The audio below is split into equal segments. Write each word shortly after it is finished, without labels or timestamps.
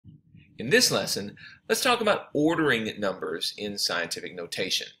In this lesson, let's talk about ordering numbers in scientific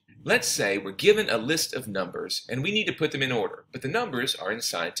notation. Let's say we're given a list of numbers and we need to put them in order, but the numbers are in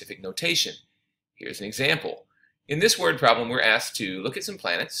scientific notation. Here's an example. In this word problem, we're asked to look at some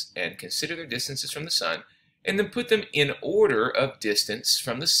planets and consider their distances from the sun, and then put them in order of distance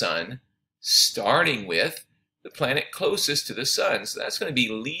from the sun, starting with the planet closest to the sun. So that's going to be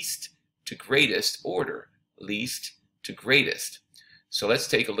least to greatest order, least to greatest. So let's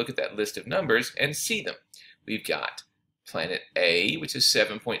take a look at that list of numbers and see them. We've got planet A, which is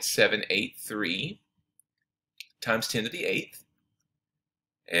 7.783 times 10 to the 8th.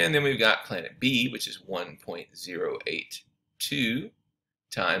 And then we've got planet B, which is 1.082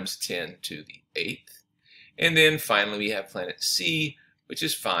 times 10 to the 8th. And then finally we have planet C, which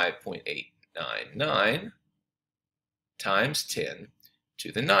is 5.899 times 10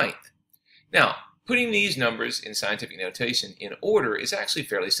 to the 9th. Now, putting these numbers in scientific notation in order is actually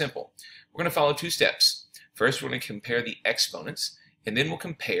fairly simple. We're going to follow two steps. First, we're going to compare the exponents, and then we'll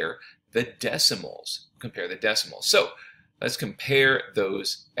compare the decimals. So, let's compare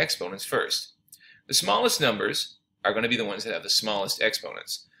those exponents first. The smallest numbers are going to be the ones that have the smallest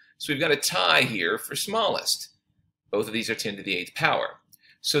exponents. So we've got a tie here for smallest. Both of these are 10 to the 8th power.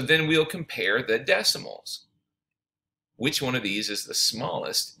 So then we'll compare the decimals. Which one of these is the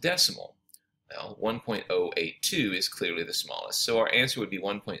smallest decimal? Well, 1.082 is clearly the smallest. So our answer would be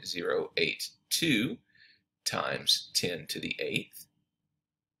 1.082 times 10 to the 8th.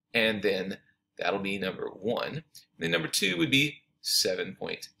 And then that'll be number 1. And then number 2 would be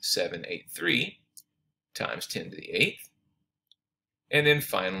 7.783 times 10 to the 8th. And then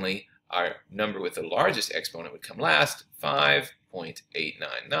finally, our number with the largest exponent would come last,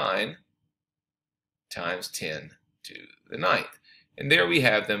 5.899 times 10 to the 9th. And there we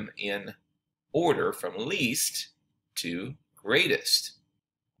have them in order from least to greatest.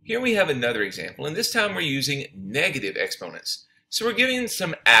 Here we have another example, and this time we're using negative exponents. So we're giving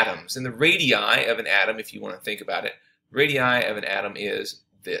some atoms, and the radii of an atom, if you want to think about it, radii of an atom is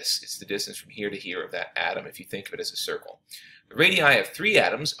this. It's the distance from here to here of that atom if you think of it as a circle. The radii of 3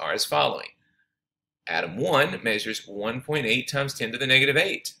 atoms are as following. Atom 1 measures 1.8 times 10 to the negative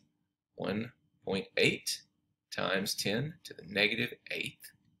 8. 1.8 times 10 to the negative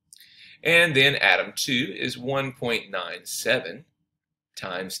 8th. And then atom 2 is 1.97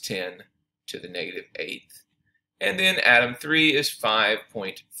 times 10 to the negative 8th. And then atom 3 is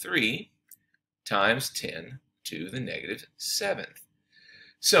 5.3 times 10 to the negative 7th.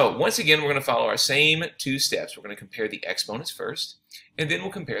 So once again, we're going to follow our same two steps. We're going to compare the exponents first, and then we'll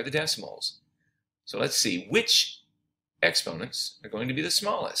compare the decimals. So let's see, which exponents are going to be the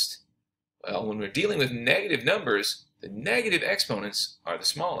smallest? Well, when we're dealing with negative numbers, the negative exponents are the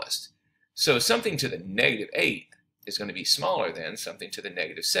smallest. So something to the negative 8th is going to be smaller than something to the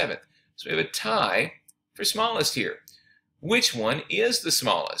negative 7th. So we have a tie for smallest here. Which one is the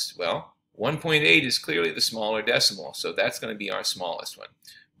smallest? Well, 1.8 is clearly the smaller decimal, so that's going to be our smallest one.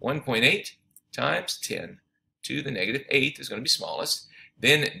 1.8 times 10 to the negative 8th is going to be smallest.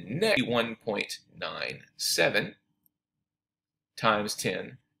 Then 1.97 times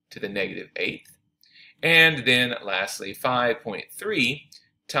 10 to the negative 8th. And then lastly, 5.3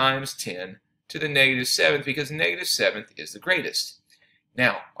 times 10 to the negative 7th, because negative 7th is the greatest.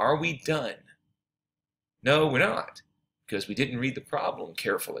 Now, are we done? No, we're not, because we didn't read the problem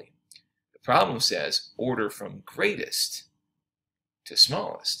carefully. The problem says order from greatest to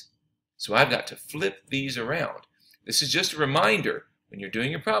smallest. So I've got to flip these around. This is just a reminder, when you're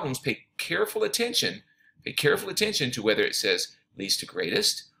doing your problems, pay careful attention to whether it says least to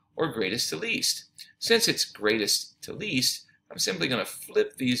greatest or greatest to least. Since it's greatest to least, I'm simply going to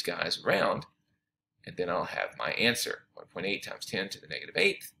flip these guys around, and then I'll have my answer, 1.8 times 10 to the negative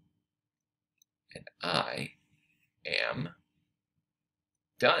 8th. And I am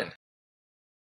done.